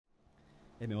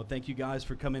Amen. Well, thank you guys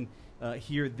for coming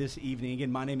here this evening.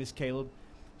 Again, my name is Caleb.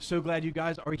 So glad you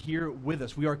guys are here with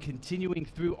us. We are continuing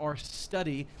through our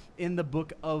study in the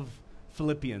book of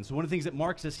Philippians. One of the things that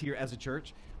marks us here as a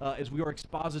church is we are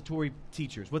expository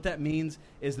teachers. What that means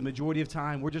is the majority of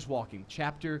time we're just walking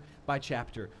chapter by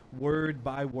chapter, word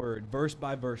by word, verse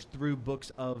by verse through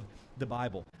books of the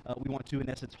Bible. We want to, in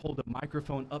essence, hold a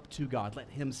microphone up to God, let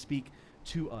Him speak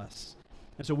to us.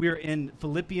 And so we're in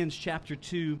Philippians chapter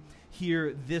 2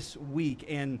 here this week,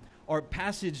 and our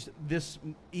passage this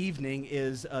evening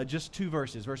is just two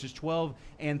verses, verses 12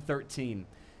 and 13.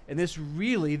 And this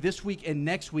week and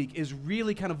next week, is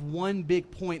really kind of one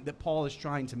big point that Paul is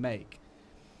trying to make.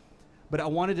 But I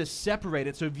wanted to separate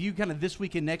it, so view kind of this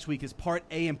week and next week as part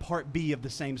A and part B of the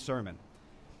same sermon.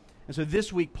 And so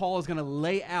this week, Paul is going to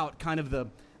lay out kind of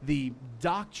the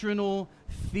doctrinal,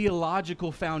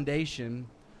 theological foundation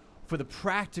for the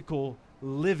practical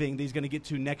living that he's going to get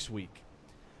to next week.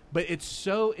 But it's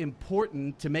so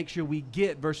important to make sure we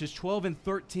get verses 12 and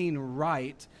 13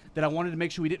 right that I wanted to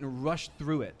make sure we didn't rush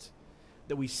through it,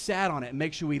 that we sat on it and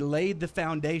make sure we laid the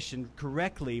foundation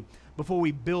correctly before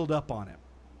we build up on it.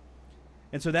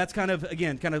 And so that's kind of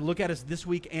look at us this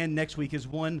week and next week as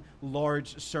one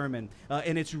large sermon.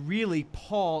 And it's really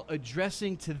Paul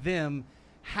addressing to them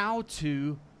how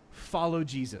to follow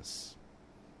Jesus,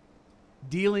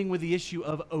 dealing with the issue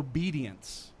of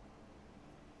obedience.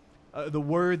 The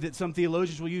word that some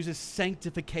theologians will use is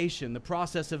sanctification, the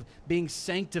process of being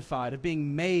sanctified, of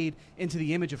being made into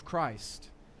the image of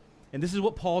Christ. And this is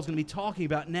what Paul's going to be talking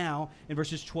about now in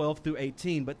verses 12 through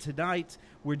 18. But tonight,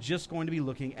 we're just going to be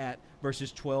looking at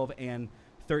verses 12 and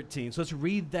 13. So let's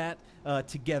read that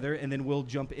together, and then we'll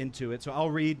jump into it. So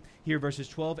I'll read here verses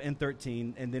 12 and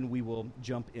 13, and then we will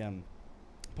jump in.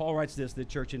 Paul writes this to the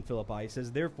church in Philippi. He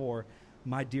says, "Therefore,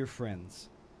 my dear friends,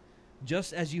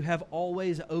 just as you have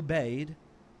always obeyed,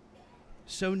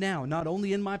 so now, not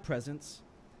only in my presence,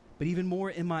 but even more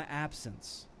in my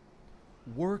absence,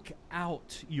 work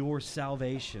out your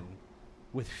salvation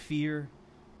with fear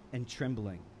and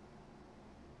trembling.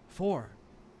 For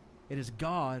it is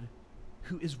God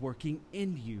who is working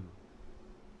in you,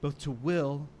 both to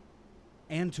will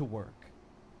and to work,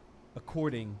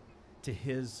 according to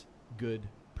His good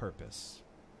purpose."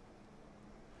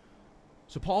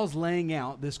 So Paul's laying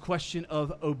out this question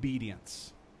of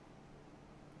obedience.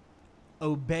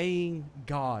 Obeying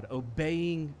God,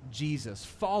 obeying Jesus,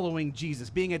 following Jesus,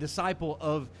 being a disciple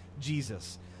of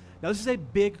Jesus. Now, this is a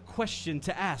big question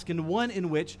to ask, and one in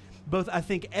which both I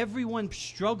think everyone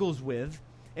struggles with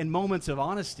in moments of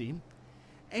honesty,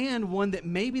 and one that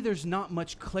maybe there's not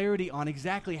much clarity on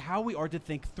exactly how we are to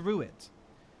think through it.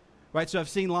 Right, so I've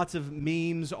seen lots of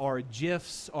memes or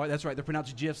GIFs, or that's right, they're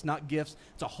pronounced GIFs, not GIFs.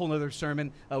 It's a whole other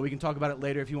sermon. We can talk about it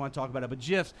later if you want to talk about it. But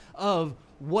GIFs of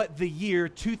what the year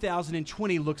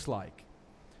 2020 looks like.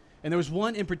 And there was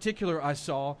one in particular I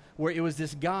saw where it was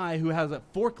this guy who has a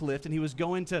forklift, and he was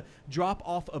going to drop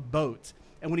off a boat.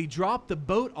 And when he dropped the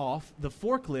boat off the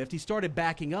forklift, he started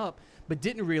backing up, but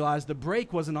didn't realize the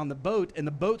brake wasn't on the boat, and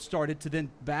the boat started to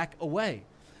then back away.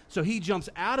 So he jumps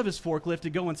out of his forklift to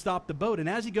go and stop the boat. And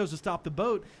as he goes to stop the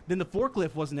boat, then the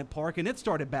forklift wasn't in park and it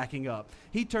started backing up.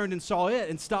 He turned and saw it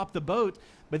and stopped the boat,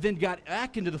 but then got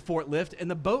back into the forklift and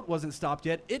the boat wasn't stopped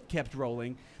yet. It kept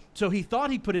rolling. So he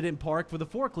thought he put it in park for the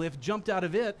forklift, jumped out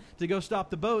of it to go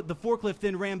stop the boat. The forklift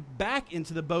then ran back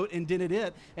into the boat and dented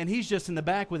it. And he's just in the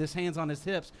back with his hands on his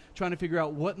hips trying to figure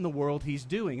out what in the world he's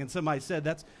doing. And somebody said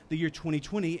that's the year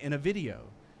 2020 in a video.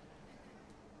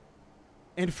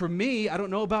 And for me, I don't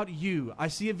know about you, I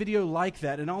see a video like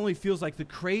that, and it not only feels like the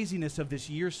craziness of this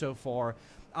year so far,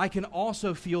 I can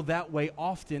also feel that way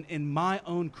often in my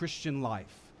own Christian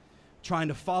life, trying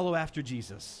to follow after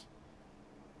Jesus.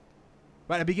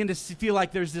 Right, I begin to feel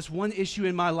like there's this one issue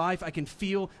in my life. I can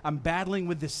feel I'm battling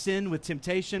with this sin, with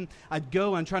temptation. I'd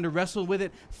go, I'm trying to wrestle with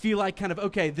it, feel like kind of,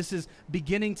 okay, this is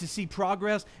beginning to see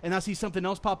progress, and I see something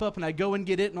else pop up, and I go and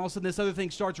get it, and all of a sudden this other thing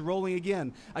starts rolling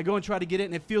again. I go and try to get it,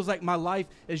 and it feels like my life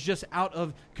is just out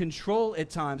of control at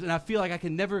times, and I feel like I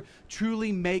can never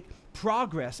truly make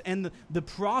progress. And the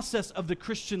process of the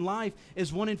Christian life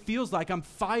is one it feels like I'm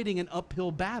fighting an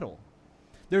uphill battle.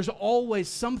 There's always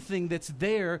something that's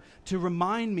there to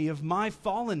remind me of my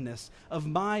fallenness, of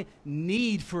my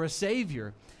need for a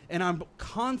Savior. And I'm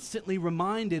constantly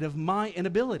reminded of my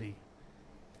inability.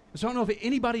 So I don't know if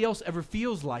anybody else ever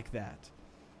feels like that.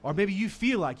 Or maybe you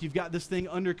feel like you've got this thing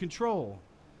under control.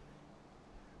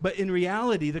 But in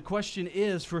reality, the question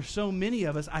is, for so many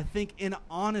of us, I think in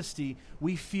honesty,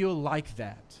 we feel like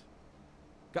that.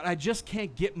 God, I just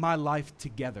can't get my life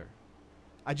together.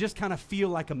 I just kind of feel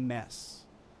like a mess.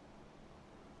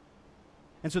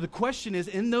 And so the question is,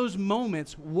 in those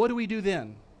moments, what do we do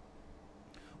then?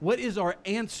 What is our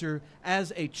answer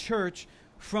as a church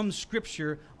from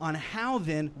Scripture on how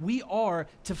then we are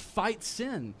to fight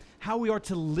sin, how we are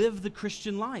to live the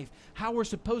Christian life, how we're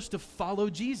supposed to follow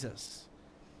Jesus?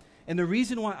 And the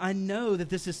reason why I know that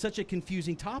this is such a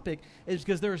confusing topic is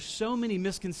because there are so many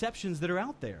misconceptions that are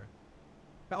out there.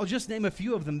 I'll just name a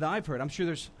few of them that I've heard. I'm sure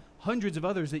there's hundreds of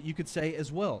others that you could say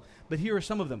as well. But here are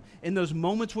some of them. In those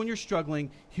moments when you're struggling,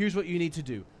 here's what you need to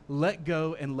do. Let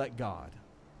go and let God.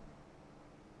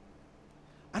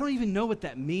 I don't even know what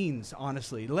that means,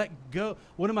 honestly. Let go.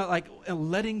 What am I like?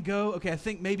 Letting go? Okay, I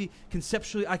think maybe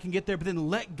conceptually I can get there, but then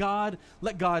let God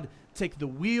take the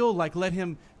wheel, like let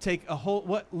him take a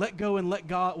whole, let go and let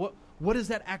God. What does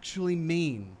that actually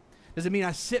mean? Does it mean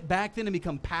I sit back then and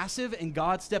become passive and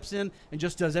God steps in and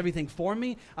just does everything for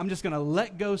me? I'm just going to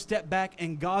let go, step back,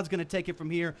 and God's going to take it from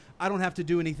here. I don't have to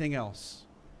do anything else.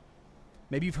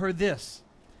 Maybe you've heard this,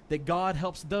 that God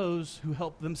helps those who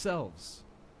help themselves.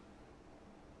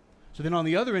 So then on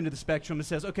the other end of the spectrum, it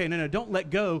says, okay, no, don't let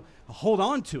go. Hold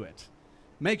on to it.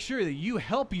 Make sure that you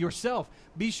help yourself.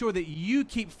 Be sure that you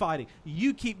keep fighting.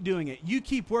 You keep doing it. You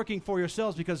keep working for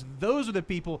yourselves, because those are the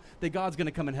people that God's going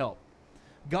to come and help.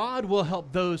 God will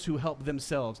help those who help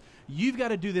themselves. You've got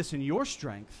to do this in your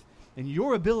strength and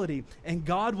your ability, and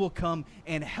God will come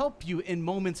and help you in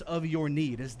moments of your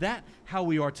need. Is that how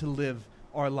we are to live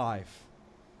our life?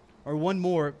 Or one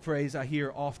more phrase I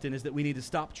hear often is that we need to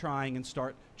stop trying and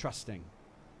start trusting.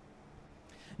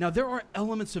 Now, there are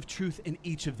elements of truth in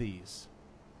each of these,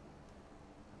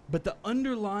 but the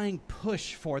underlying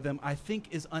push for them, I think,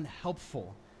 is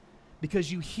unhelpful,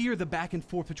 because you hear the back and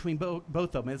forth between both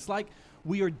of them. It's like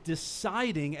we are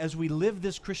deciding as we live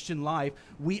this Christian life,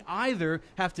 we either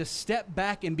have to step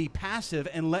back and be passive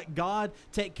and let God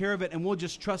take care of it, and we'll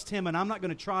just trust him and I'm not going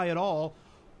to try at all.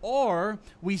 Or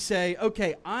we say,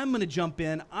 okay, I'm going to jump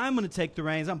in. I'm going to take the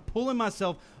reins. I'm pulling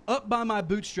myself up by my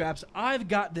bootstraps. I've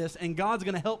got this, and God's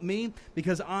going to help me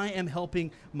because I am helping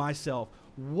myself.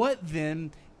 What then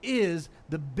is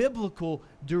the biblical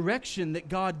direction that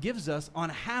God gives us on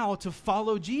how to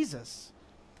follow Jesus,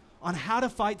 on how to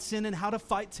fight sin and how to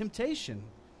fight temptation?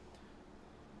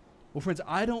 Well, friends,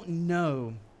 I don't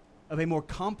know of a more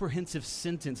comprehensive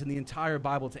sentence in the entire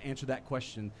Bible to answer that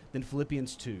question than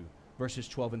Philippians 2. Verses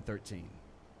 12 and 13.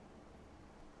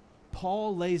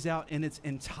 Paul lays out in its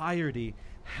entirety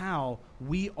how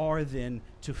we are then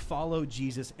to follow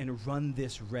Jesus and run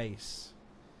this race,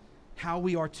 how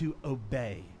we are to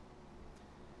obey.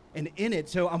 And in it,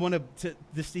 so I want to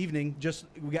this evening,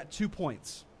 we got 2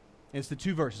 points. And it's the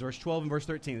 2 verses, verse 12 and verse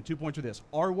 13. The 2 points are this: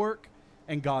 our work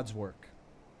and God's work.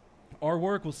 Our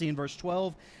work we'll see in verse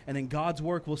 12, and then God's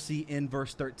work we'll see in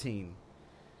verse 13.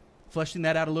 Fleshing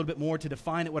that out a little bit more to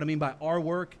define it, what I mean by our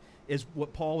work is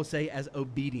what Paul would say as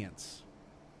obedience.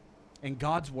 And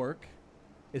God's work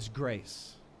is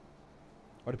grace.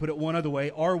 Or to put it one other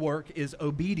way, our work is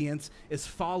obedience, is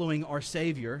following our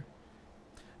Savior.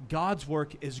 God's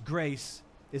work is grace,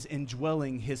 is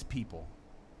indwelling his people.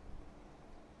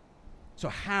 So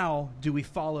how do we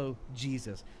follow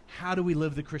Jesus? How do we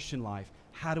live the Christian life?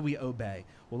 How do we obey?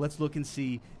 Well, let's look and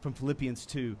see from Philippians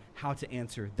 2 how to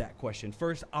answer that question.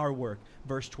 First, our work,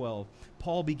 verse 12.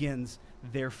 Paul begins,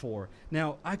 therefore.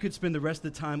 Now, I could spend the rest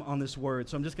of the time on this word,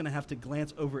 so I'm just going to have to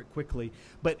glance over it quickly.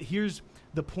 But here's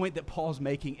the point that Paul's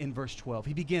making in verse 12.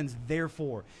 He begins,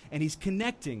 therefore, and he's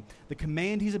connecting the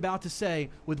command he's about to say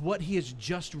with what he has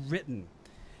just written.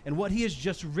 And what he has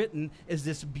just written is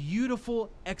this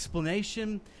beautiful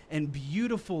explanation and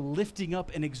beautiful lifting up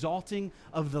and exalting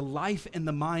of the life and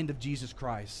the mind of Jesus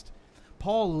Christ.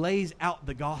 Paul lays out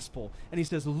the gospel, and he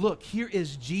says, look, here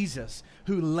is Jesus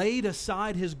who laid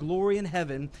aside his glory in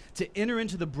heaven to enter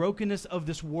into the brokenness of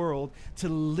this world, to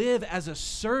live as a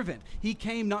servant. He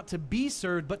came not to be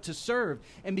served, but to serve,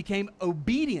 and became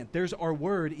obedient. There's our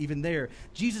word even there.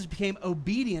 Jesus became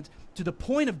obedient to the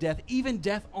point of death, even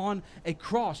death on a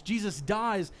cross. Jesus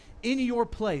dies in your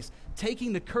place,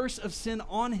 taking the curse of sin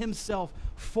on himself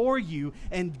for you,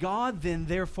 and God then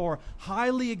therefore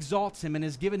highly exalts him and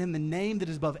has given him the name that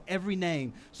is above every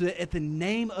name, so that at the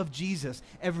name of Jesus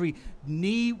every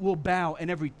knee will bow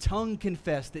and every tongue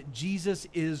confess that Jesus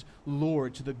is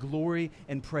Lord, to the glory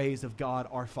and praise of God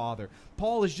our Father.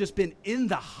 Paul has just been in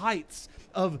the heights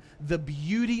of the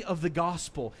beauty of the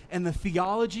gospel and the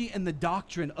theology and the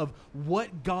doctrine of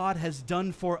what God has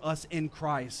done for us in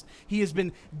Christ. He has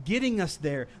been getting us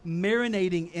there,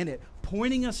 marinating in it,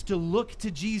 pointing us to look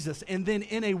to Jesus. And then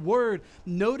in a word,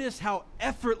 notice how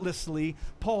effortlessly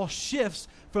Paul shifts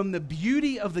from the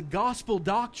beauty of the gospel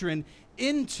doctrine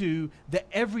into the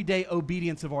everyday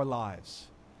obedience of our lives.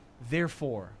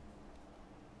 Therefore,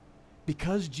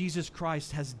 because Jesus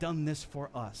Christ has done this for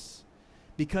us,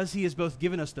 because he has both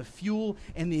given us the fuel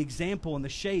and the example and the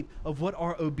shape of what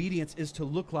our obedience is to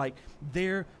look like,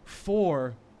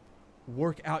 therefore,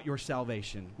 work out your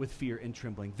salvation with fear and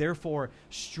trembling. Therefore,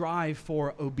 strive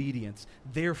for obedience.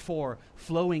 Therefore,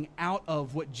 flowing out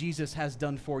of what Jesus has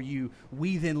done for you,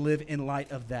 we then live in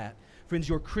light of that. Friends,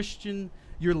 your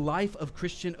life of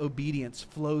Christian obedience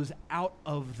flows out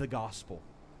of the gospel.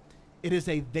 It is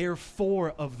a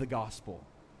therefore of the gospel.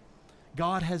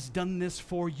 God has done this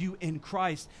for you in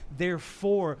Christ.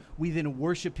 Therefore, we then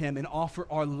worship him and offer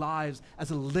our lives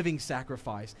as a living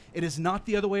sacrifice. It is not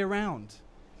the other way around.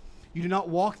 You do not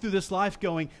walk through this life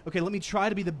going, okay, let me try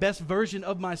to be the best version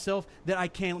of myself that I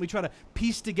can. Let me try to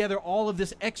piece together all of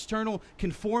this external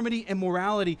conformity and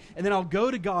morality, and then I'll go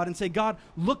to God and say, God,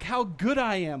 look how good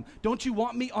I am. Don't you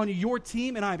want me on your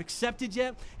team and I've accepted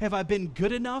yet? Have I been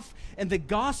good enough? And the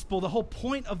gospel, the whole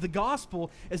point of the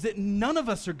gospel is that none of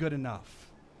us are good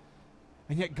enough.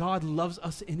 And yet God loves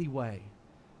us anyway.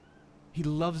 He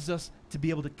loves us to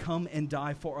be able to come and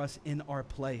die for us in our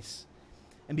place.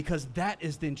 And because that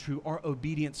is then true, our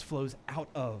obedience flows out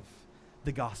of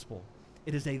the gospel.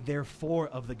 It is a therefore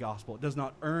of the gospel. It does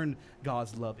not earn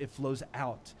God's love. It flows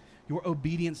out. Your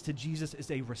obedience to Jesus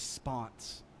is a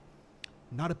response,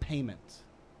 not a payment.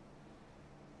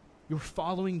 Your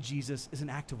following Jesus is an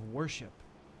act of worship,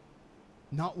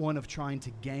 not one of trying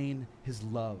to gain his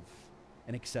love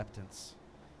and acceptance.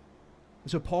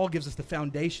 And so Paul gives us the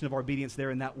foundation of our obedience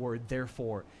there in that word,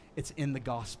 therefore. It's in the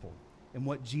gospel and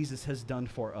what Jesus has done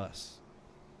for us.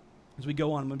 As we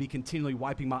go on, I'm going to be continually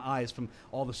wiping my eyes from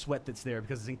all the sweat that's there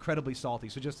because it's incredibly salty.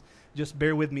 So just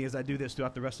bear with me as I do this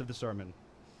throughout the rest of the sermon.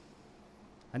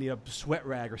 I need a sweat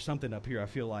rag or something up here, I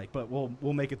feel like, but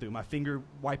we'll make it through. My finger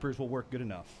wipers will work good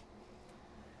enough.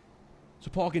 So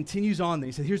Paul continues on then.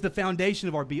 He says, here's the foundation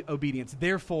of our obedience.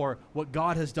 Therefore, what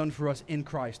God has done for us in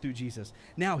Christ through Jesus.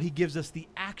 Now he gives us the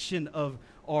action of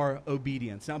our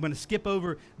obedience. Now I'm going to skip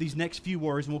over these next few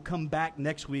words and we'll come back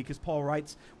next week as Paul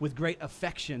writes with great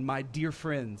affection, my dear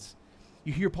friends.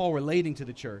 You hear Paul relating to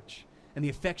the church and the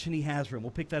affection he has for them.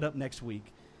 We'll pick that up next week.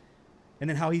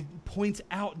 And then how he points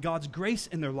out God's grace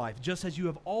in their life, just as you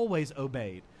have always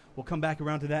obeyed. We'll come back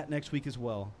around to that next week as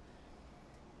well.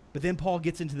 But then Paul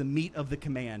gets into the meat of the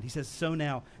command. He says, so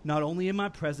now, not only in my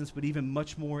presence, but even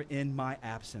much more in my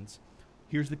absence.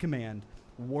 Here's the command.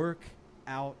 Work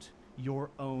out your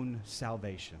own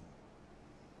salvation.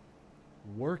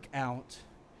 Work out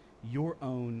your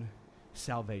own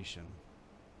salvation.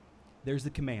 There's the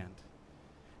command.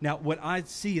 Now, what I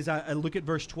see as I look at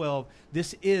verse 12,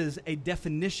 this is a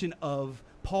definition of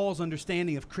Paul's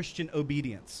understanding of Christian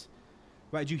obedience.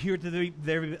 Right, you hear it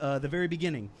at the very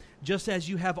beginning. Just as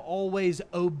you have always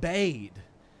obeyed.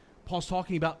 Paul's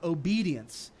talking about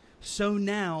obedience. So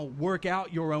now work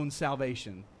out your own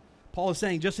salvation. Paul is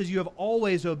saying, just as you have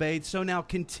always obeyed, so now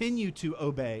continue to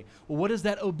obey. Well, what does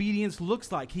that obedience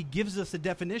look like? He gives us a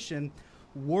definition.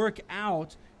 Work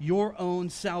out your own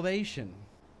salvation.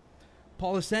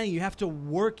 Paul is saying you have to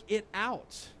work it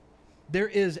out. There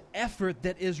is effort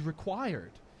that is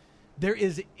required. There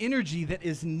is energy that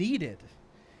is needed.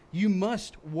 You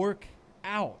must work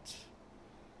out.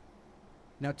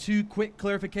 Now, two quick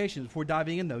clarifications before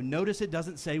diving in, though. Notice it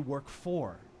doesn't say work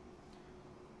for.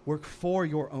 Work for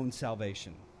your own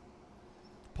salvation.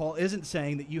 Paul isn't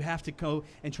saying that you have to go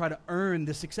and try to earn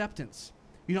this acceptance.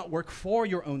 You don't work for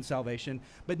your own salvation,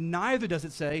 but neither does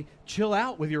it say chill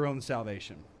out with your own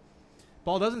salvation.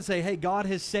 Paul doesn't say, hey, God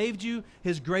has saved you.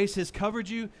 His grace has covered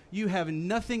you. You have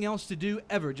nothing else to do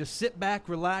ever. Just sit back,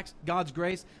 relax. God's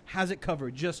grace has it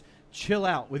covered. Just chill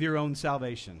out with your own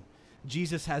salvation.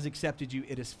 Jesus has accepted you.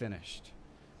 It is finished.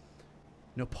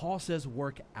 No, Paul says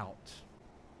work out.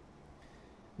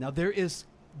 Now, there is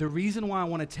the reason why I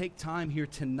want to take time here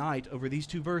tonight over these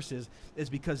two verses is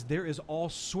because there is all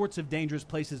sorts of dangerous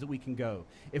places that we can go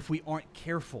if we aren't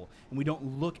careful and we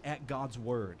don't look at God's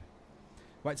word.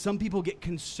 Right? Some people get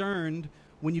concerned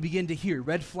when you begin to hear.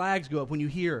 Red flags go up when you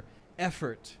hear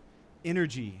effort,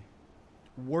 energy,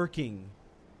 working,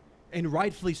 and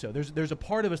rightfully so. There's a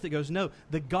part of us that goes, no,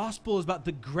 the gospel is about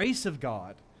the grace of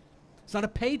God. It's not a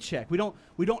paycheck. We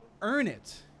don't earn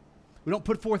it. We don't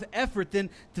put forth effort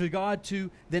then to God to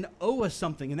then owe us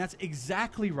something, and that's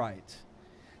exactly right.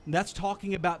 And that's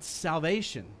talking about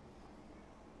salvation,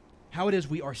 how it is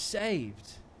we are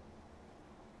saved.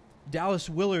 Dallas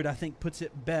Willard, I think, puts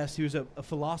it best. He was a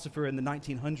philosopher in the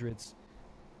 1900s.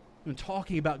 When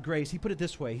talking about grace, he put it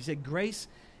this way. He said, grace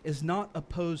is not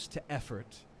opposed to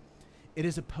effort. It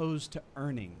is opposed to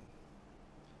earning.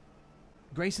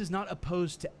 Grace is not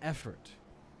opposed to effort.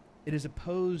 it is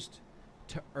opposed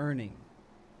to earning.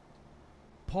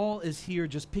 Paul is here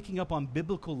just picking up on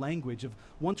biblical language of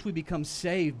once we become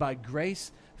saved by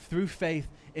grace through faith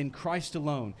in Christ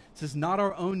alone. This is not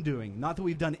our own doing, not that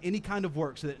we've done any kind of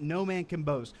work so that no man can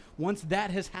boast. Once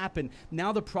that has happened,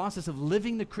 now the process of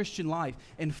living the Christian life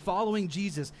and following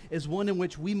Jesus is one in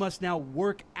which we must now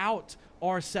work out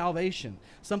our salvation.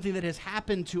 Something that has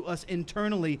happened to us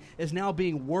internally is now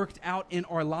being worked out in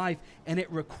our life, and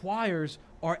it requires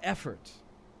our effort.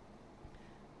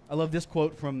 I love this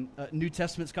quote from New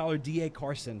Testament scholar D.A.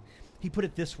 Carson. He put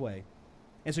it this way.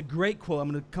 It's a great quote.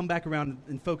 I'm going to come back around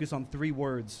and focus on 3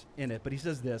 words in it. But he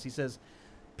says this. He says,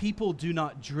 people do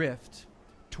not drift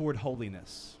toward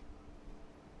holiness.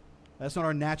 That's not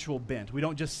our natural bent. We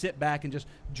don't just sit back and just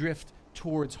drift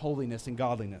towards holiness and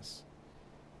godliness.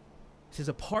 He says,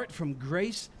 apart from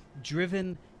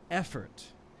grace-driven effort,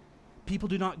 people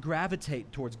do not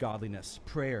gravitate towards godliness,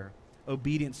 prayer,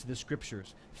 obedience to the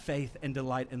scriptures, faith, and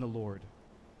delight in the Lord.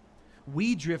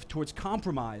 We drift towards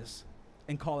compromise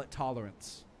and call it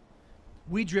tolerance.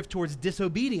 We drift towards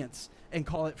disobedience and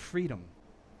call it freedom.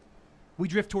 We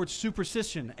drift towards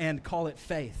superstition and call it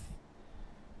faith.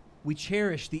 We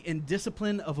cherish the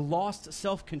indiscipline of lost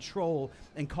self-control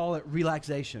and call it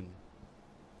relaxation.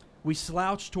 We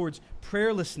slouch towards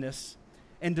prayerlessness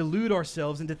and delude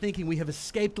ourselves into thinking we have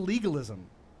escaped legalism.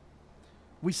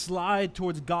 We slide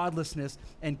towards godlessness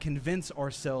and convince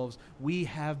ourselves we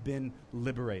have been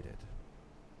liberated.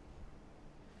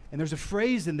 And there's a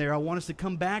phrase in there I want us to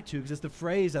come back to because it's the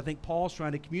phrase I think Paul's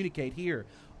trying to communicate here.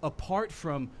 Apart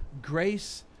from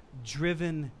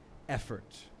grace-driven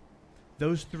effort.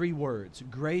 Those 3 words,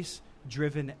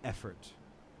 grace-driven effort.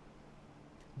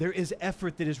 There is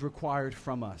effort that is required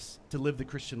from us to live the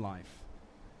Christian life.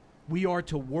 We are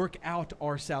to work out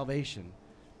our salvation.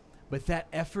 But that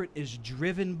effort is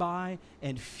driven by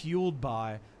and fueled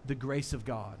by the grace of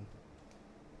God.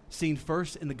 Seen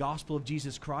first in the gospel of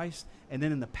Jesus Christ and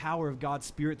then in the power of God's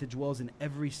Spirit that dwells in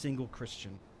every single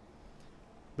Christian.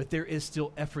 But there is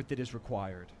still effort that is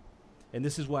required. And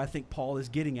this is what I think Paul is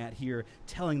getting at here,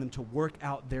 telling them to work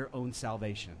out their own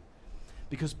salvation.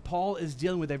 Because Paul is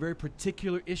dealing with a very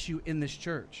particular issue in this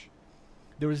church.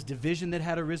 There was division that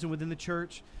had arisen within the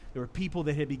church. There were people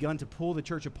that had begun to pull the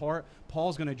church apart.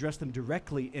 Paul's going to address them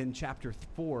directly in chapter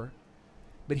 4.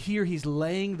 But here he's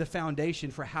laying the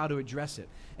foundation for how to address it.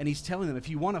 And he's telling them, if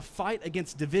you want to fight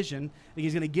against division, and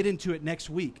he's going to get into it next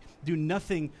week, do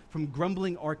nothing from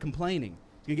grumbling or complaining.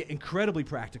 It's going to get incredibly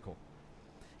practical.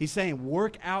 He's saying,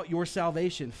 work out your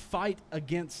salvation. Fight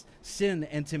against sin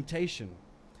and temptation.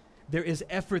 There is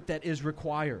effort that is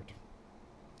required.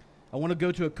 I want to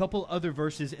go to a couple other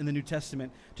verses in the New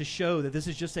Testament to show that this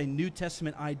is just a New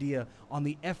Testament idea on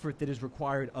the effort that is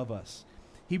required of us.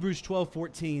 Hebrews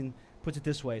 12:14 puts it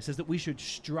this way. It says that we should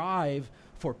strive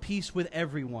for peace with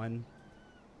everyone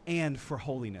and for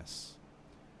holiness.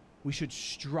 We should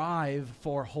strive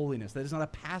for holiness. That is not a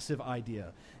passive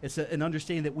idea. It's an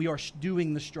understanding that we are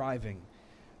doing the striving.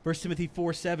 1 Timothy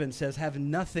 4:7 says, have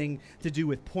nothing to do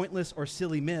with pointless or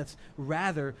silly myths.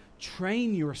 Rather,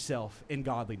 train yourself in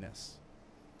godliness.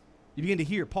 You begin to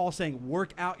hear Paul saying,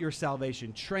 work out your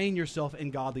salvation. Train yourself in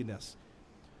godliness.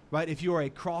 Right? If you are a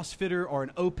CrossFitter or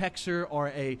an OPEXer or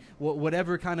a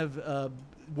whatever kind of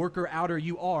worker outer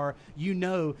you are, you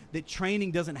know that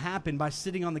training doesn't happen by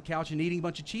sitting on the couch and eating a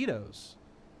bunch of Cheetos.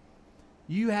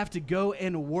 You have to go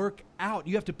and work out.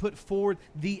 You have to put forward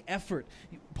the effort.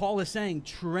 Paul is saying,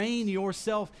 train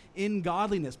yourself in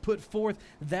godliness. Put forth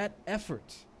that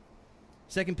effort.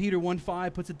 2 Peter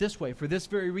 1:5 puts it this way, for this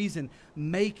very reason,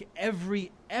 make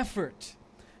every effort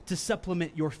to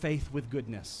supplement your faith with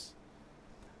goodness.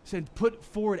 So put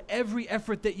forward every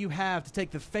effort that you have to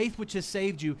take the faith which has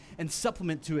saved you and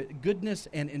supplement to it goodness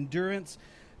and endurance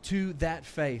to that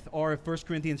faith. Or 1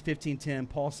 Corinthians 15:10,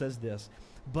 Paul says this,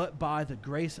 but by the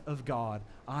grace of God,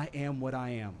 I am what I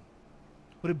am.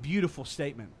 What a beautiful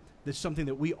statement. That's something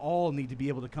that we all need to be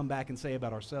able to come back and say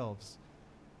about ourselves.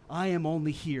 I am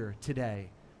only here today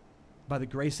by the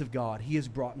grace of God. He has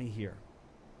brought me here.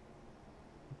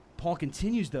 Paul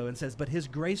continues, though, and says, but his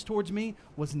grace towards me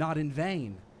was not in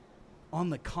vain.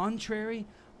 On the contrary,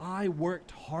 I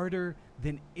worked harder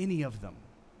than any of them.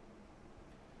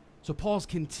 So Paul's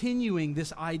continuing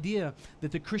this idea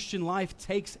that the Christian life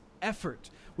takes effort.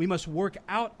 We must work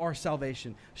out our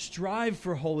salvation, strive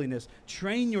for holiness,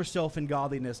 train yourself in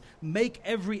godliness, make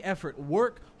every effort,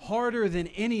 work harder than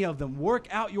any of them, work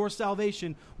out your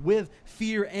salvation with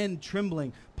fear and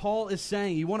trembling. Paul is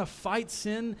saying you want to fight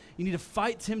sin, you need to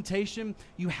fight temptation,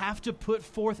 you have to put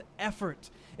forth effort.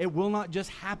 It will not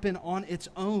just happen on its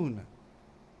own.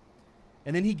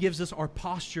 And then he gives us our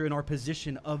posture and our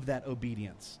position of that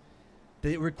obedience.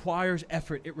 That it requires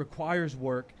effort, it requires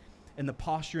work, and the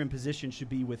posture and position should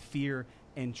be with fear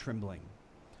and trembling.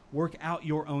 Work out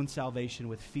your own salvation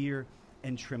with fear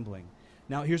and trembling.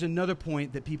 Now, here's another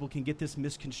point that people can get this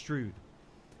misconstrued.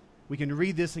 We can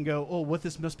read this and go, oh, what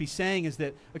this must be saying is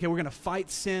that, okay, we're going to fight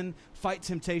sin, fight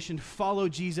temptation, follow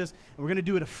Jesus, and we're going to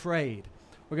do it afraid.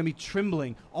 We're going to be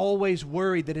trembling, always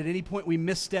worried that at any point we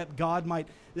misstep, God might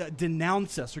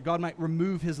denounce us, or God might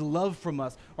remove his love from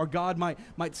us, or God might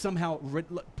somehow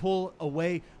pull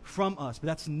away from us. But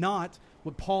that's not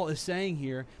what Paul is saying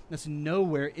here. That's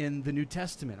nowhere in the New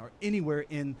Testament or anywhere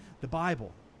in the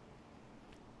Bible.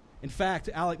 In fact,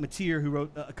 Alec Motyer, who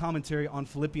wrote a commentary on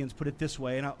Philippians, put it this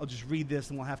way, and I'll just read this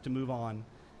and we'll have to move on.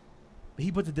 But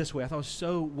he put it this way, I thought it was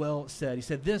so well said. He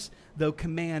said, "This, though,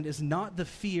 command is not the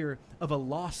fear of a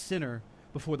lost sinner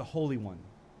before the Holy One,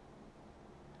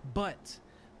 but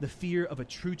the fear of a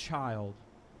true child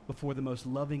before the most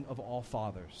loving of all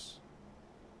fathers."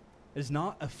 It is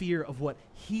not a fear of what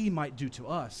he might do to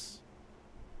us,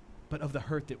 but of the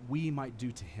hurt that we might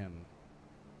do to him.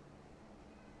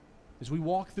 As we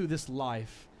walk through this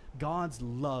life, God's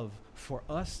love for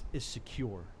us is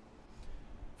secure.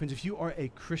 Friends, if you are a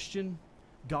Christian,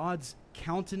 God's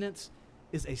countenance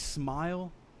is a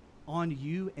smile on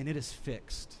you, and it is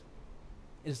fixed.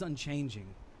 It is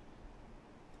unchanging.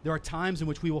 There are times in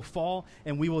which we will fall,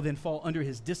 and we will then fall under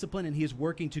his discipline, and he is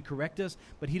working to correct us,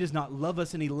 but he does not love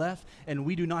us any less, and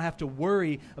we do not have to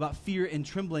worry about fear and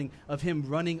trembling of him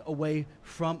running away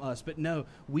from us. But no,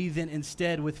 we then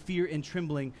instead, with fear and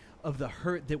trembling of the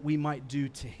hurt that we might do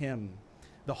to him,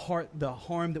 the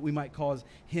harm that we might cause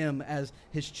him as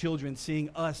his children, seeing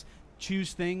us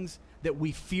choose things that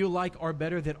we feel like are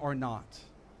better that are not.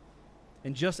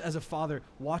 And just as a father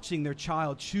watching their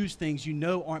child choose things you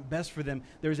know aren't best for them,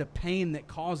 there's a pain that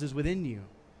causes within you.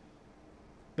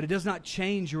 But it does not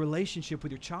change your relationship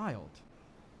with your child.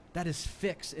 That is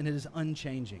fixed and it is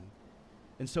unchanging.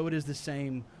 And so it is the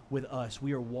same with us.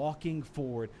 We are walking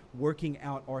forward, working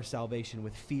out our salvation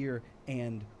with fear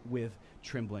and with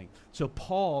trembling. So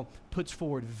Paul puts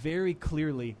forward very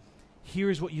clearly,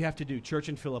 here's what you have to do, church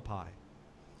in Philippi.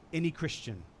 Any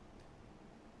Christian.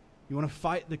 You want to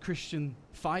fight the Christian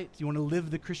fight? You want to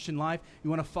live the Christian life? You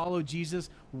want to follow Jesus?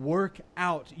 Work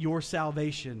out your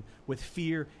salvation with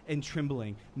fear and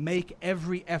trembling. Make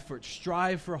every effort.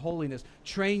 Strive for holiness.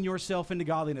 Train yourself into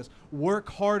godliness. Work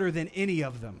harder than any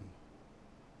of them.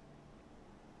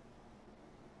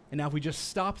 And now if we just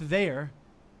stopped there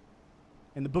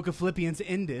and the book of Philippians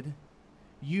ended,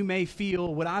 you may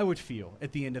feel what I would feel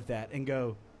at the end of that and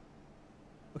go,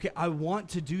 okay, I want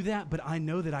to do that, but I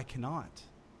know that I cannot.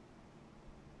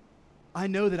 I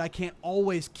know that I can't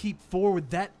always keep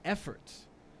forward that effort.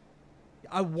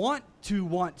 I want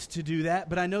to do that,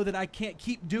 but I know that I can't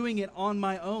keep doing it on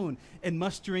my own and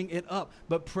mustering it up.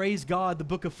 But praise God, the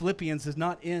book of Philippians does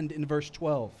not end in verse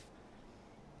 12.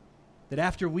 That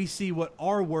after we see what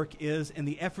our work is and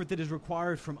the effort that is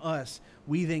required from us,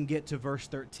 we then get to verse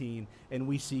 13 and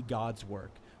we see God's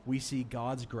work. We see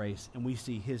God's grace and we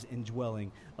see his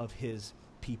indwelling of his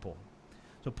people.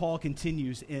 So Paul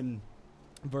continues in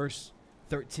verse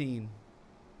 13,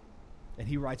 and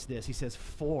he writes this. He says,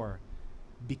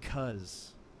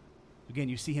 because. Again,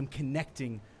 you see him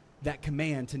connecting that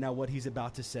command to now what he's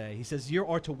about to say. He says, you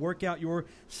are to work out your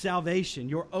salvation,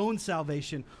 your own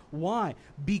salvation. Why?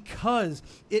 Because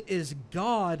it is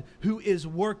God who is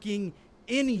working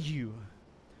in you,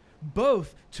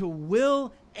 both to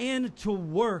will and to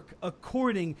work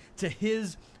according to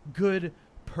his good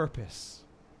purpose.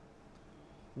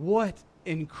 What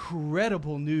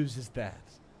incredible news is that?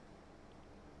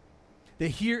 That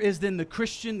here is then the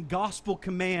Christian gospel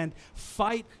command: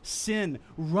 fight sin,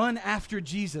 run after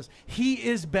Jesus. He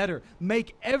is better.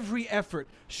 Make every effort.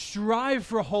 Strive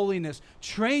for holiness.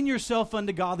 Train yourself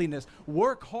unto godliness.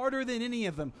 Work harder than any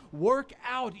of them. Work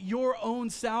out your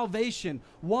own salvation.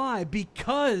 Why?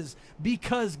 Because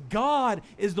God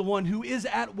is the one who is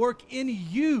at work in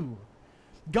you.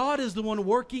 God is the one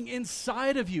working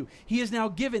inside of you. He has now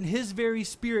given his very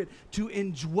Spirit to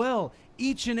indwell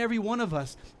each and every one of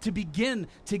us, to begin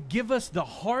to give us the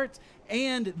heart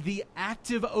and the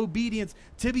active obedience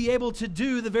to be able to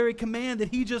do the very command that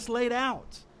he just laid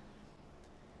out.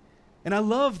 And I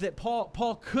love that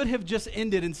Paul could have just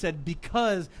ended and said,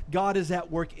 because God is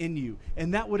at work in you.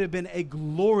 And that would have been a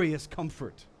glorious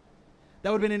comfort.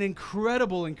 That would have been an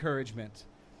incredible encouragement.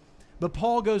 But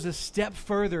Paul goes a step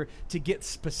further to get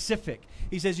specific.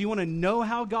 He says, you want to know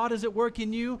how God is at work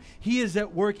in you? He is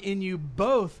at work in you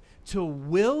both to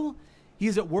will. He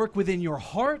is at work within your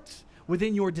heart,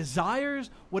 within your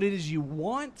desires, what it is you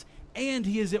want, and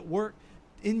he is at work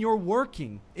in your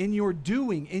working, in your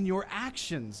doing, in your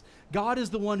actions. God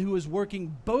is the one who is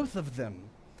working both of them.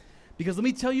 Because let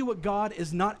me tell you what God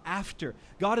is not after.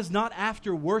 God is not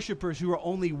after worshipers who are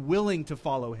only willing to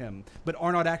follow him, but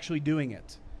are not actually doing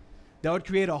it. That would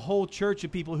create a whole church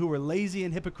of people who are lazy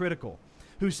and hypocritical,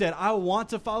 who said, I want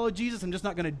to follow Jesus, I'm just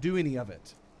not going to do any of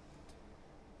it.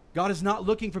 God is not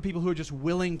looking for people who are just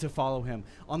willing to follow him.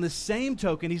 On the same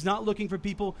token, he's not looking for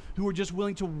people who are just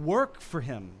willing to work for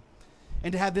him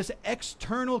and to have this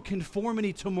external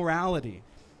conformity to morality,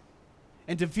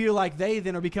 and to feel like they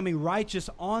then are becoming righteous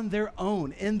on their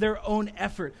own, in their own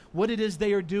effort, what it is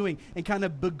they are doing, and kind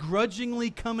of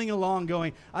begrudgingly coming along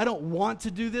going, I don't want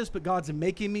to do this, but God's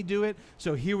making me do it,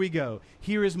 so here we go.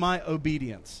 Here is my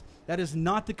obedience. That is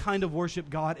not the kind of worship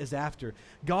God is after.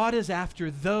 God is after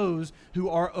those who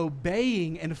are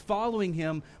obeying and following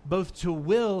him both to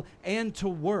will and to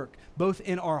work, both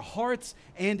in our hearts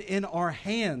and in our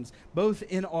hands, both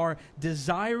in our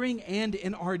desiring and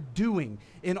in our doing,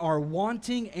 in our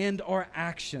wanting and our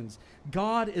actions.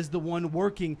 God is the one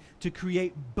working to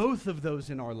create both of those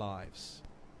in our lives.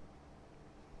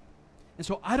 And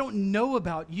so I don't know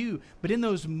about you, but in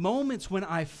those moments when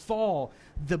I fall,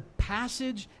 the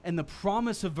passage and the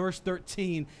promise of verse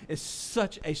 13 is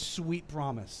such a sweet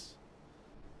promise.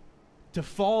 To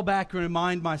fall back and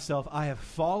remind myself, I have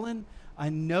fallen. I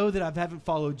know that I haven't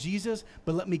followed Jesus,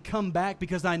 but let me come back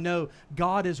because I know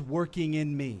God is working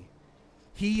in me.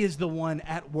 He is the one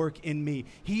at work in me.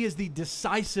 He is the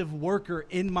decisive worker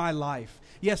in my life.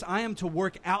 Yes, I am to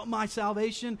work out my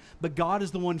salvation, but God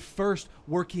is the one first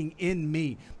working in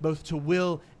me, both to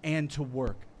will and to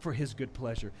work for his good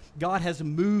pleasure. God has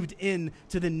moved in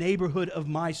to the neighborhood of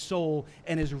my soul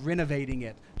and is renovating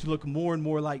it to look more and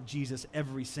more like Jesus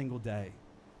every single day.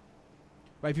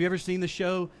 Right? Have you ever seen the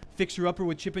show Fixer Upper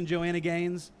with Chip and Joanna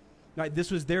Gaines? Right?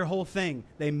 This was their whole thing.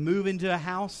 They move into a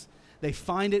house. They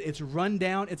find it. It's run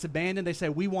down. It's abandoned. They say,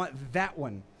 we want that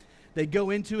one. They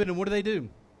go into it, and what do?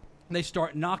 They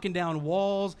start knocking down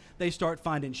walls. They start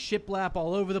finding shiplap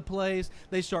all over the place.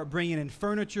 They start bringing in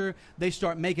furniture. They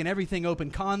start making everything open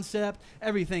concept.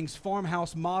 Everything's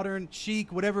farmhouse, modern,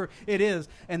 chic, whatever it is.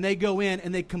 And they go in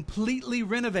and they completely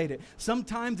renovate it.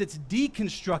 Sometimes it's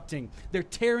deconstructing. They're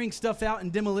tearing stuff out in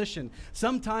demolition.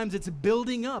 Sometimes it's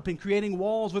building up and creating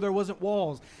walls where there wasn't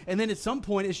walls. And then at some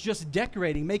point it's just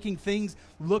decorating, making things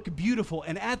look beautiful.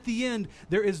 And at the end,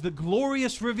 there is the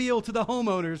glorious reveal to the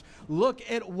homeowners. Look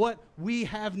at what we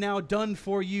have now done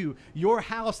for you. Your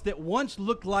house that once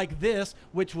looked like this,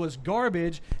 which was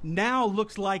garbage, now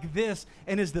looks like this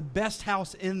and is the best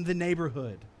house in the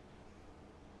neighborhood.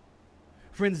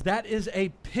 Friends, that is a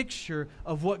picture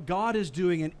of what God is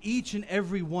doing in each and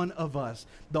every one of us.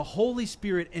 The Holy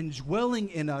Spirit indwelling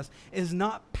in us is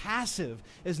not passive,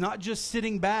 is not just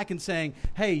sitting back and saying,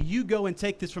 hey, you go and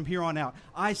take this from here on out.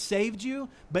 I saved you,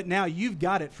 but now you've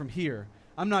got it from here.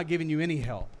 I'm not giving you any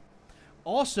help.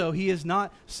 Also, he is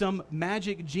not some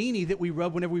magic genie that we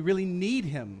rub whenever we really need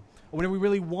him or whenever we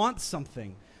really want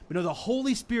something. But no, the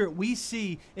Holy Spirit we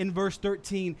see in verse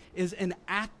 13 is an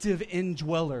active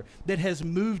indweller that has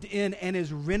moved in and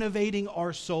is renovating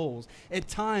our souls. At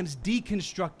times,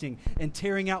 deconstructing and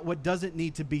tearing out what doesn't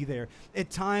need to be there.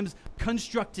 At times,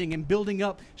 constructing and building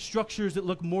up structures that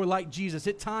look more like Jesus.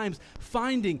 At times,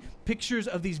 finding pictures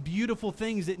of these beautiful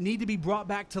things that need to be brought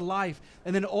back to life,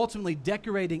 and then ultimately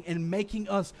decorating and making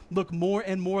us look more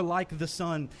and more like the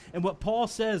Son. And what Paul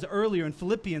says earlier in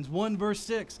Philippians 1 verse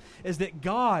 6 is that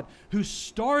God, who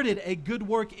started a good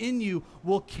work in you,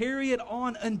 will carry it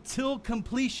on until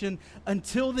completion,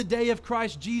 until the day of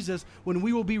Christ Jesus, when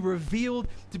we will be revealed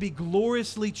to be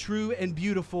gloriously true and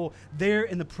beautiful there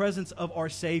in the presence of our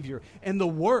Savior. And the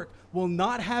work will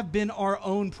not have been our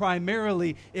own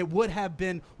primarily. It would have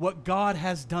been what God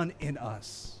has done in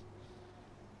us.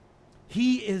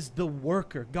 He is the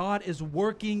worker. God is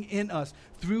working in us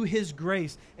through his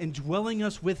grace, indwelling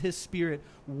us with his Spirit,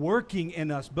 working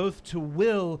in us both to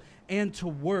will and to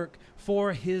work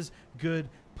for his good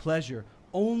pleasure.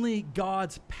 Only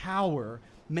God's power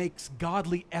makes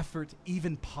godly effort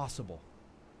even possible.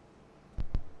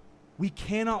 We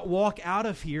cannot walk out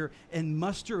of here and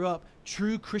muster up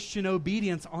true Christian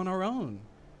obedience on our own.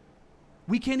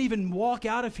 We can't even walk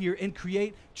out of here and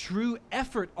create true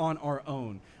effort on our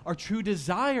own, or true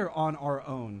desire on our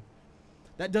own.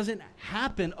 That doesn't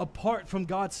happen apart from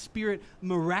God's Spirit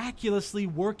miraculously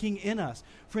working in us.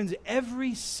 Friends,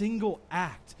 every single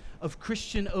act of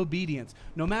Christian obedience,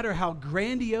 no matter how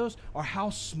grandiose or how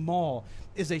small,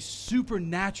 is a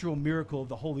supernatural miracle of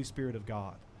the Holy Spirit of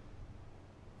God.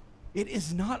 It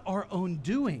is not our own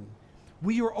doing.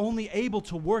 We are only able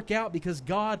to work out because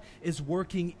God is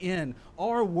working in.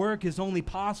 Our work is only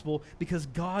possible because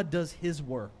God does his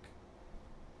work.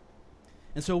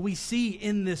 And so we see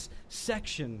in this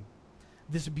section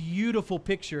this beautiful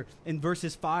picture in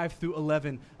verses 5 through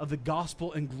 11 of the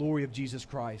gospel and glory of Jesus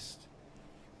Christ.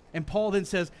 And Paul then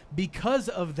says, because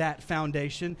of that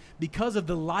foundation, because of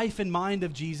the life and mind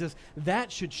of Jesus,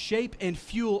 that should shape and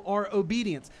fuel our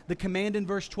obedience. The command in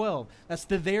verse 12, that's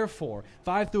the therefore.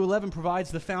 5 through 11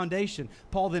 provides the foundation.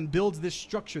 Paul then builds this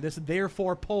structure, this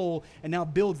therefore pole, and now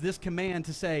builds this command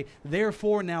to say,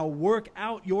 therefore now work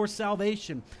out your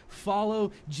salvation.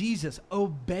 Follow Jesus.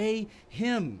 Obey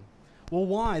him. Well,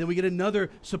 why? Then we get another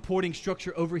supporting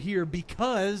structure over here,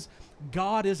 because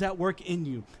God is at work in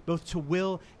you, both to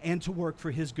will and to work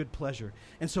for his good pleasure.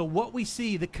 And so what we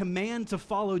see, the command to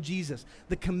follow Jesus,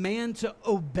 the command to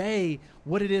obey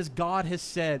what it is God has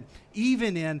said,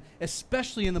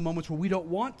 especially in the moments where we don't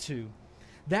want to,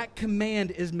 that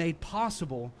command is made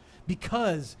possible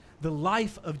because the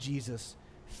life of Jesus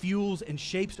fuels and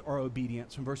shapes our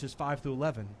obedience from verses 5 through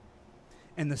 11.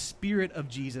 And the Spirit of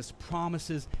Jesus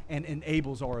promises and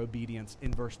enables our obedience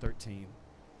in verse 13.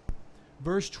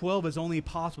 Verse 12 is only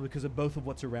possible because of both of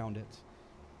what's around it.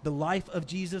 The life of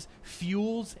Jesus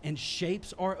fuels and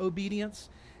shapes our obedience,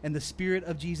 and the Spirit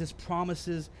of Jesus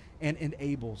promises and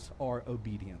enables our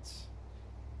obedience.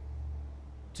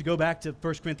 To go back to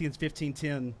 1 Corinthians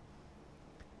 15:10,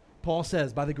 Paul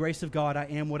says, by the grace of God I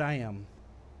am what I am,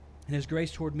 and his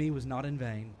grace toward me was not in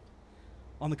vain.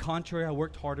 On the contrary, I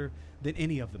worked harder than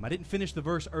any of them. I didn't finish the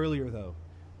verse earlier, though,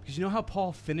 because you know how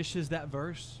Paul finishes that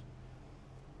verse?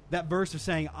 That verse of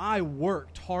saying, I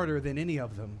worked harder than any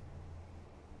of them.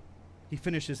 He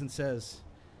finishes and says,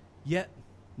 yet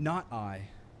not I,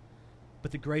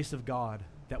 but the grace of God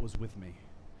that was with me.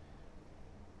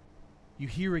 You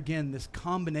hear again this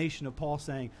combination of Paul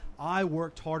saying, I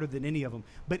worked harder than any of them.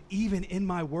 But even in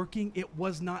my working, it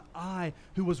was not I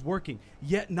who was working.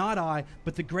 Yet not I,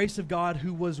 but the grace of God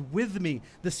who was with me,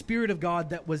 the Spirit of God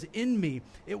that was in me.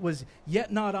 It was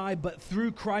yet not I, but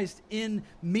through Christ in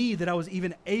me that I was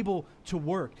even able to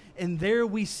work. And there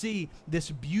we see this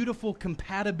beautiful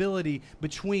compatibility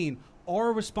between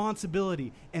our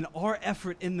responsibility and our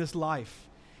effort in this life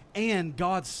and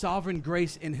God's sovereign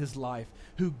grace in his life,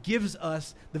 who gives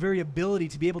us the very ability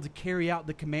to be able to carry out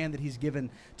the command that he's given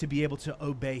to be able to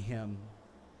obey him.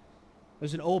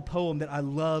 There's an old poem that I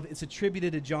love. It's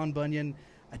attributed to John Bunyan.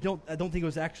 I don't think it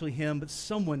was actually him, but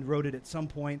someone wrote it at some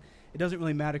point. It doesn't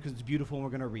really matter because it's beautiful and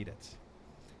we're going to read it.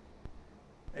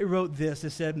 They wrote this.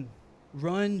 It said,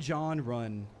 run, John,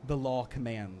 run, the law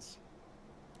commands,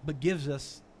 but gives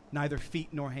us neither feet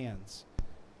nor hands.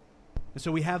 And so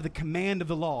we have the command of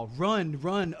the law. Run,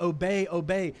 run, obey,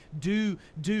 obey, do,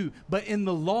 do. But in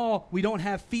the law, we don't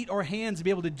have feet or hands to be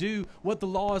able to do what the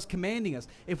law is commanding us.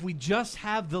 If we just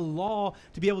have the law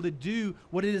to be able to do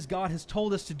what it is God has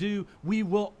told us to do, we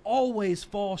will always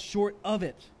fall short of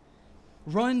it.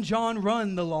 Run, John,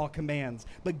 run, the law commands,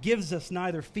 but gives us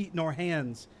neither feet nor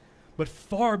hands. But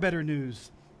far better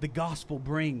news the gospel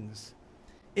brings.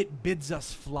 It bids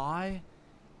us fly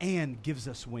and gives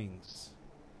us wings.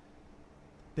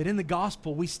 That in the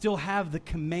gospel, we still have the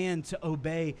command to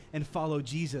obey and follow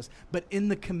Jesus. But in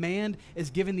the command is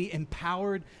given the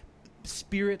empowered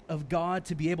Spirit of God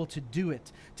to be able to do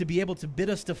it, to be able to bid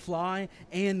us to fly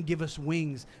and give us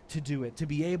wings to do it, to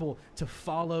be able to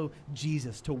follow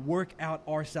Jesus, to work out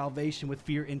our salvation with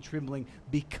fear and trembling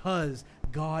because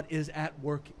God is at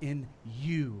work in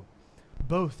you,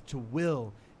 both to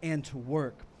will and to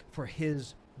work for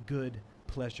his good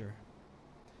pleasure.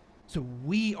 So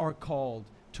we are called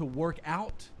to work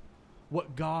out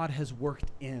what God has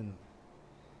worked in.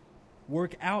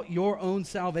 Work out your own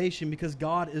salvation because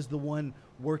God is the one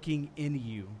working in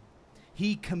you.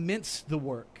 He commenced the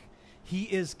work. He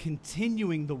is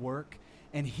continuing the work,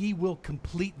 and he will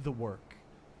complete the work.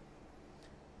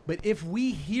 But if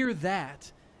we hear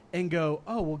that and go,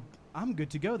 oh, well, I'm good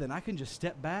to go then. I can just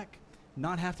step back,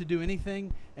 not have to do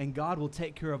anything, and God will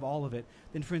take care of all of it,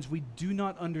 then friends, we do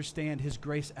not understand his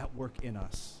grace at work in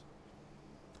us.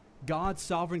 God's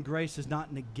sovereign grace does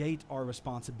not negate our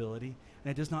responsibility,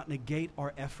 and it does not negate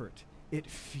our effort. It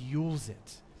fuels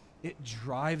it. It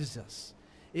drives us.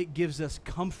 It gives us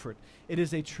comfort. It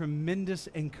is a tremendous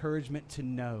encouragement to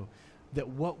know that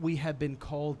what we have been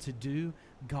called to do,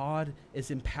 God is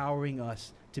empowering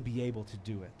us to be able to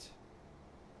do it.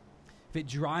 If it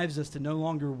drives us to no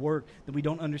longer work, then we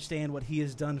don't understand what he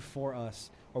has done for us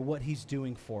or what he's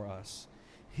doing for us.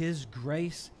 His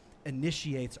grace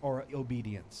initiates our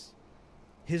obedience.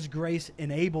 His grace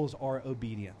enables our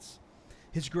obedience.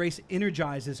 His grace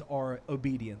energizes our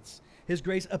obedience. His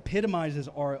grace epitomizes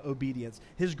our obedience.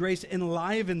 His grace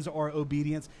enlivens our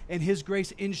obedience, and His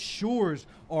grace ensures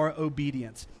our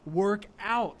obedience. Work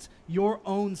out your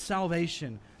own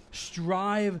salvation.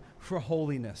 Strive for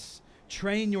holiness.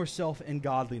 Train yourself in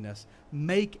godliness.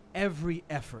 Make every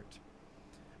effort,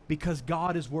 because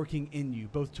God is working in you,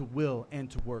 both to will and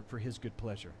to work for His good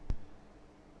pleasure.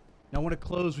 Now, I want to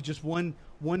close with just one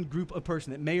group of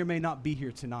person that may or may not be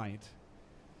here tonight.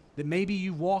 That maybe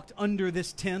you walked under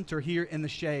this tent or here in the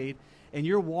shade, and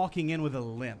you're walking in with a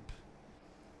limp.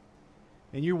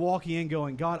 And you're walking in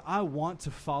going, God, I want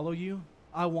to follow you.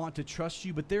 I want to trust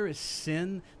you, but there is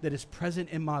sin that is present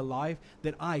in my life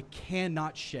that I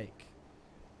cannot shake.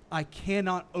 I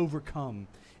cannot overcome.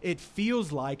 It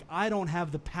feels like I don't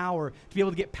have the power to be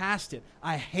able to get past it.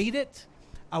 I hate it.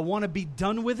 I want to be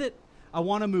done with it. I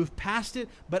want to move past it,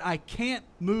 but I can't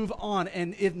move on.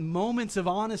 And in moments of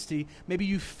honesty, maybe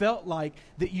you felt like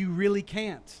that you really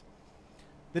can't.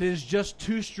 That it is just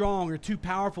too strong or too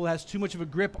powerful, has too much of a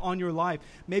grip on your life.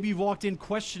 Maybe you've walked in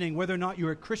questioning whether or not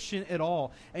you're a Christian at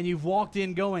all. And you've walked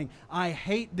in going, I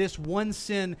hate this one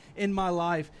sin in my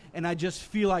life, and I just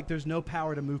feel like there's no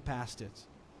power to move past it.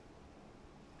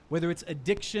 Whether it's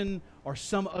addiction or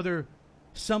some other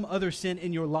sin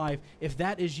in your life, if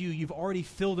that is you, you've already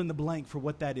filled in the blank for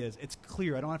what that is. It's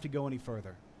clear. I don't have to go any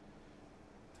further.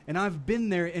 And I've been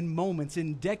there in moments,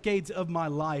 in decades of my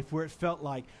life, where it felt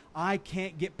like I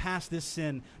can't get past this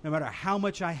sin no matter how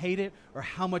much I hate it or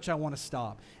how much I want to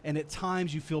stop. And at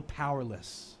times you feel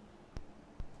powerless.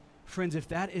 Friends, if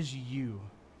that is you,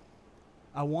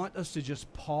 I want us to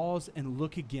just pause and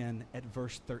look again at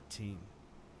verse 13.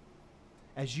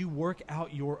 As you work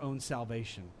out your own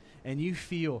salvation and you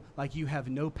feel like you have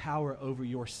no power over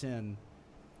your sin,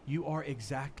 you are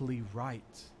exactly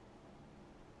right.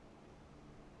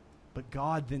 But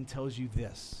God then tells you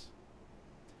this,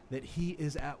 that He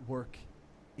is at work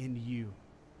in you,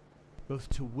 both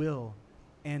to will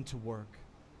and to work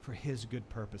for His good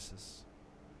purposes.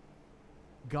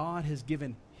 God has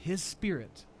given His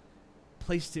Spirit,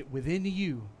 placed it within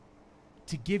you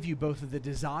to give you both the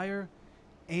desire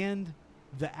and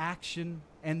the action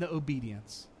and the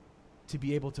obedience to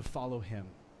be able to follow Him.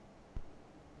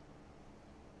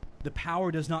 The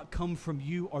power does not come from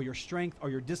you or your strength or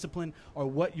your discipline or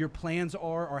what your plans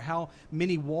are or how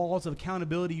many walls of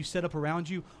accountability you set up around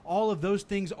you. All of those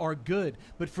things are good.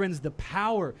 But friends, the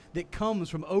power that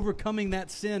comes from overcoming that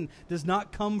sin does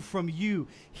not come from you.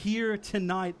 Here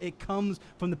tonight, it comes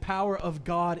from the power of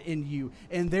God in you.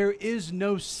 And there is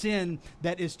no sin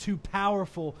that is too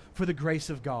powerful for the grace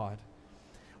of God.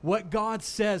 What God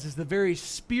says is the very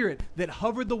Spirit that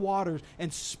hovered the waters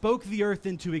and spoke the earth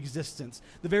into existence,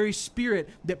 the very Spirit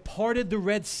that parted the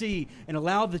Red Sea and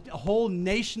allowed the whole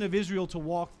nation of Israel to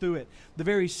walk through it, the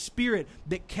very Spirit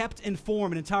that kept and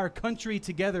formed an entire country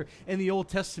together in the Old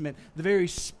Testament, the very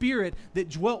Spirit that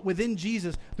dwelt within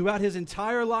Jesus throughout His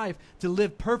entire life to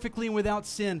live perfectly and without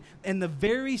sin, and the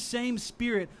very same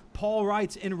Spirit, Paul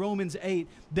writes in Romans 8,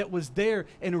 that was there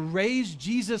and raised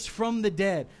Jesus from the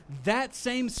dead. That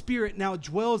same Spirit now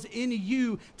dwells in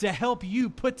you to help you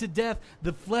put to death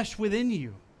the flesh within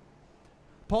you.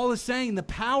 Paul is saying the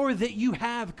power that you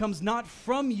have comes not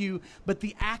from you, but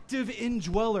the active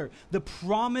indweller, the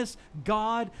promised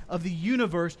God of the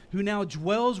universe who now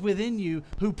dwells within you,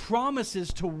 who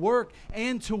promises to work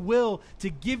and to will to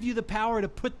give you the power to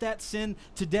put that sin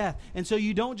to death. And so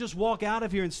you don't just walk out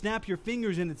of here and snap your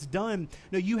fingers and it's done.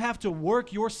 No, you have to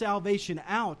work your salvation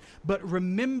out. But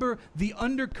remember, the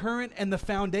undercurrent and the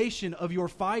foundation of your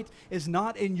fight is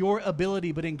not in your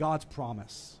ability, but in God's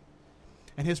promise.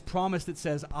 And His promise that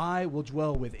says, I will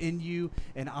dwell within you,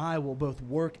 and I will both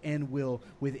work and will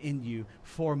within you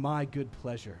for my good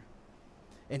pleasure.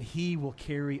 And He will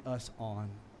carry us on.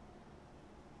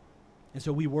 And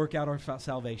so we work out our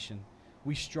salvation.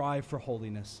 We strive for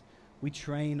holiness. We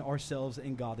train ourselves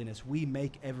in godliness. We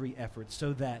make every effort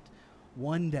so that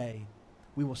one day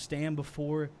we will stand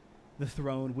before the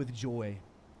throne with joy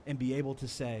and be able to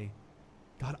say,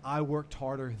 God, I worked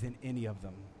harder than any of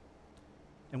them.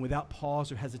 And without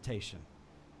pause or hesitation,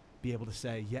 be able to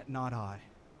say, yet not I,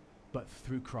 but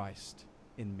through Christ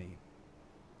in me.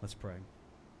 Let's pray.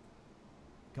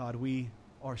 God, we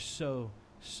are so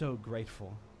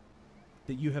grateful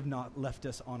that you have not left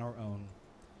us on our own.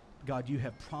 God, you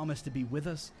have promised to be with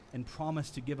us and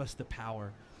promised to give us the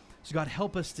power. So God,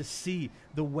 help us to see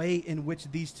the way in which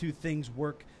these two things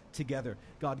work together.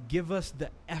 God, give us the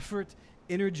effort,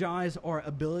 energize our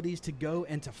abilities to go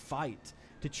and to fight,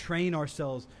 to train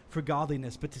ourselves for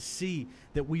godliness, but to see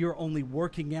that we are only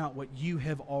working out what you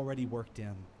have already worked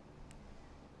in.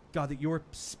 God, that your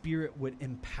Spirit would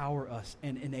empower us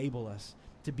and enable us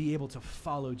to be able to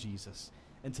follow Jesus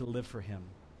and to live for him.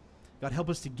 God, help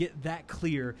us to get that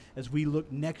clear as we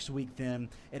look next week then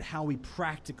at how we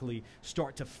practically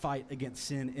start to fight against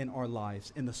sin in our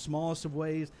lives, in the smallest of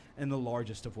ways and the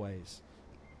largest of ways.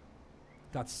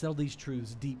 God, settle these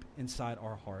truths deep inside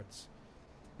our hearts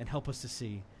and help us to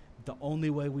see the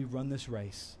only way we run this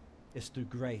race is through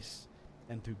grace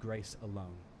and through grace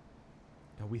alone.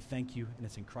 God, we thank you, and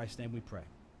it's in Christ's name we pray.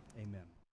 Amen.